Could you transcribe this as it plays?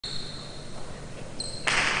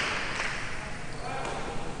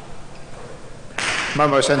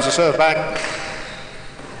Momo sends the serve back.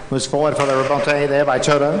 Moves forward for the rebote there by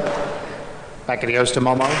Toto. Back it goes to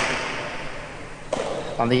Momo.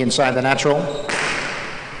 On the inside, the natural.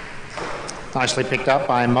 Nicely picked up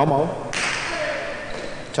by Momo.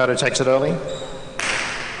 Toto takes it early.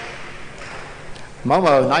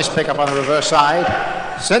 Momo, nice pickup on the reverse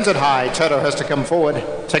side. Sends it high. Toto has to come forward.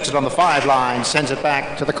 Takes it on the 5 line. Sends it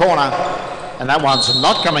back to the corner. And that one's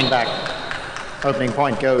not coming back. Opening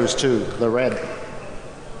point goes to the red.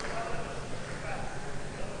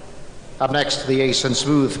 Up next, the ace and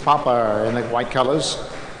smooth Papa in the white colors.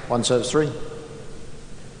 1 serves 3.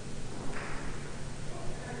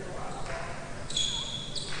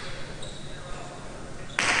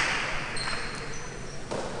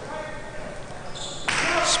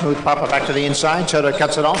 Smooth Papa back to the inside. Toto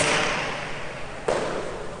cuts it off.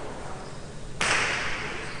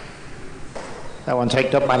 That one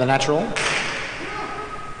taken up by the natural.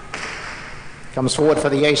 Comes forward for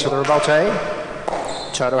the ace of the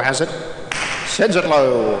rebote. Toto has it. Sends it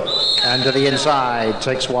low. And to the inside.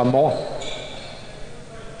 Takes one more.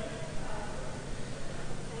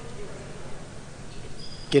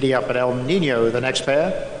 Giddy up at El Nino, the next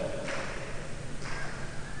pair.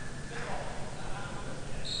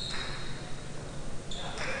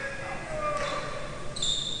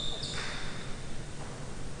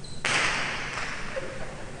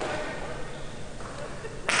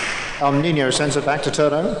 El Nino sends it back to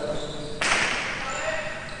Toto.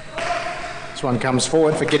 This one comes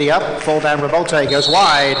forward for giddy up. Fall down rebote goes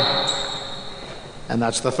wide. And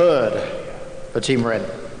that's the third for Team Red.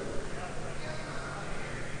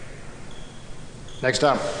 Next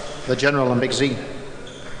up, the General and Big Z.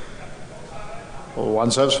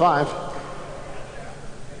 1 serves 5.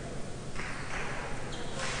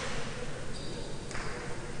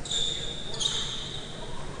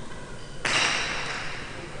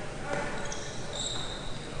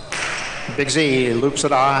 Big Z loops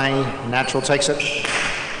it high. Natural takes it.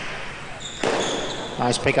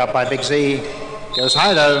 Nice pick up by Big Z. Goes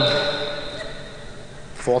high though.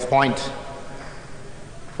 4th point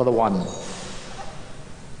for the 1.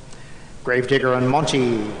 Gravedigger and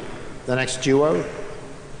Monty, the next duo.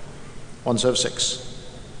 1 serves 6.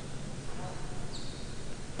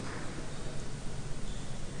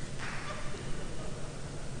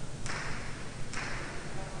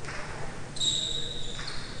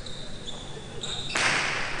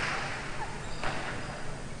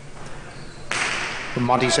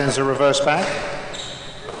 Monty sends the reverse back.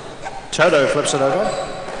 Toto flips it over.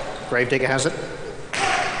 Gravedigger has it.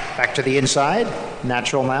 Back to the inside.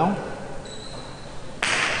 Natural now.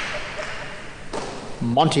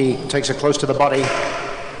 Monty takes it close to the body.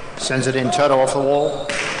 Sends it in. Toto off the wall.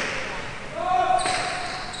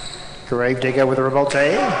 Gravedigger with a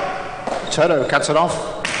rebote. Toto cuts it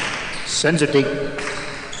off. Sends it deep.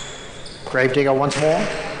 Gravedigger once more.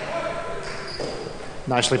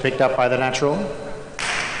 Nicely picked up by the natural.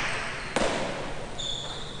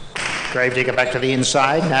 Gravedigger back to the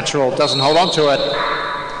inside. Natural doesn't hold on to it.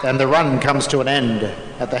 And the run comes to an end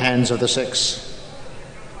at the hands of the 6.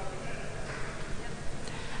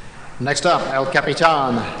 Next up, El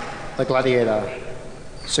Capitan, the Gladiator.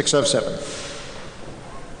 6 of 7.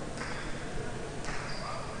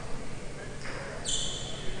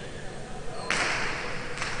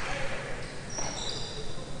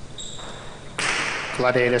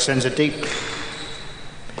 Gladiator sends it deep.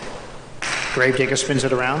 Gravedigger spins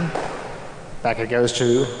it around. Back it goes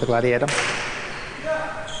to the Gladiator.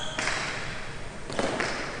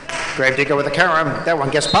 Gravedigger with a carom. That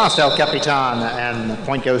one gets past El Capitan, and the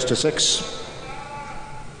point goes to 6.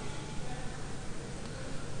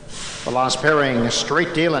 The last pairing, Straight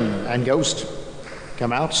Dealin' and Ghost,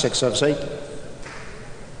 come out 6 of 8.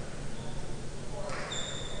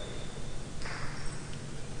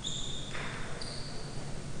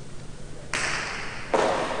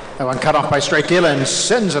 That one cut off by Straight Dealin',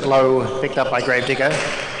 sends it low, picked up by Gravedigger.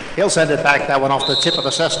 He'll send it back, that one off the tip of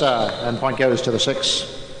the cesta, and point goes to the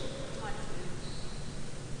 6.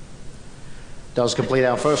 Does complete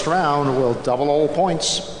our first round. We'll double all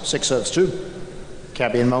points. 6 serves 2.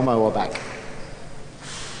 Cabby and Momo are back.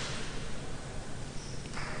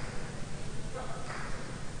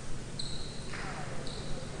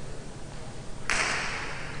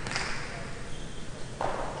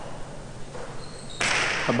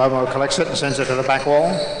 Momo collects it and sends it to the back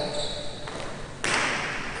wall.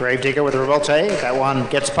 Gravedigger with a revolte. That one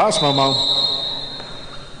gets past Momo.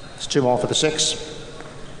 It's 2 more for the 6.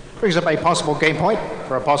 Brings up a possible game point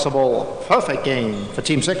for a possible perfect game for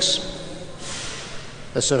Team 6.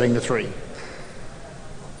 They're serving the 3.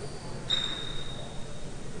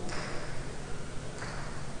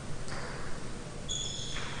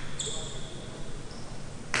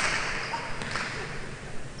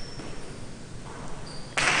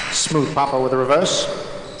 Smooth Papa with a reverse.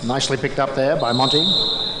 Nicely picked up there by Monty.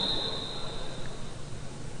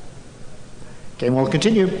 Game will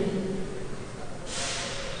continue.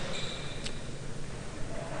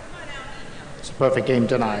 It's a perfect game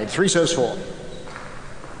denied. 3 serves 4.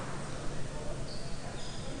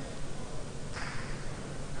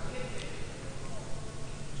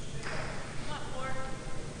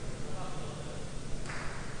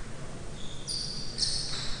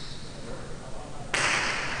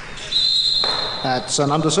 That's an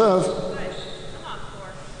underserve.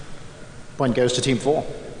 Point goes to team 4.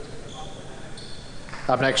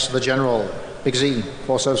 Up next to the general, Big Z,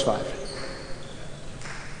 4 serves 5.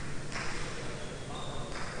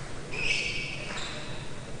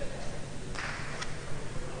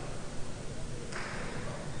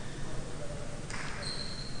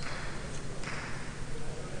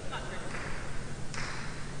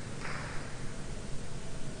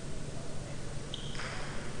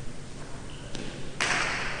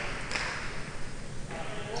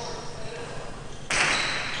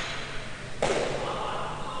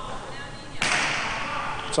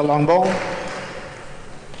 It's a long ball.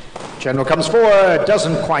 General comes forward,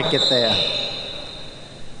 doesn't quite get there.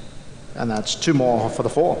 And that's 2 more for the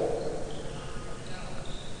 4.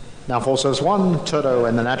 Now 4 serves 1, Toto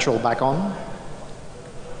and the natural back on.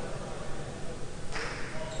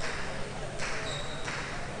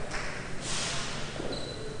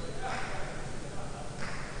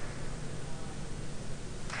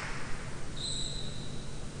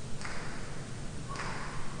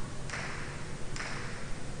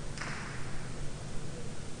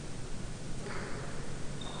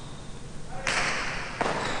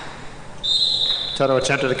 Toto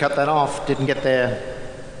attempted to cut that off, didn't get there.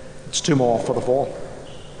 It's 2 more for the 4.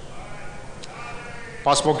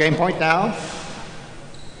 Possible game point now.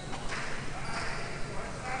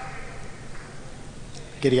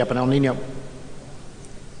 Giddy up and El Nino.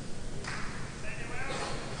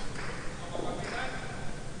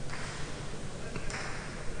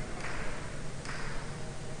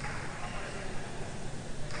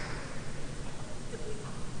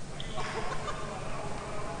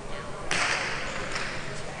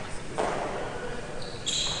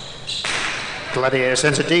 Gladiator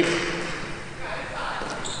sends it deep.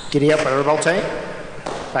 Giddy up by Revolte.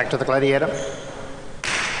 Back to the Gladiator.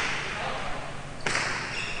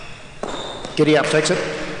 Giddy up takes it.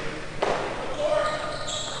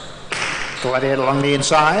 Gladiator along the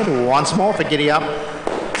inside. Once more for Giddy up.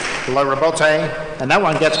 Low Revolte. And that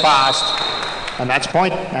one gets past. And that's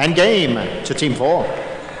point and game to team 4.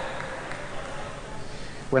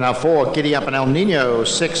 Winner 4, Giddy Up and El Nino,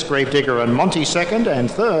 6, Gravedigger and Monty second, and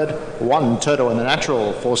third, 1, Toto and the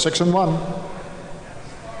natural, 4, 6, and 1.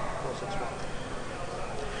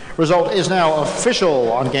 Result is now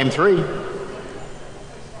official on game 3.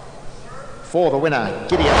 For the winner,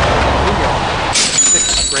 Giddy Up and El Nino,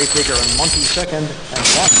 6, Gravedigger and Monty second, and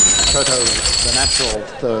 1, Toto the natural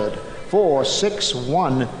third, 4, 6,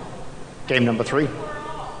 1, game number 3.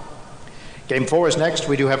 Game 4 is next.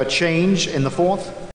 We do have a change in the 4th.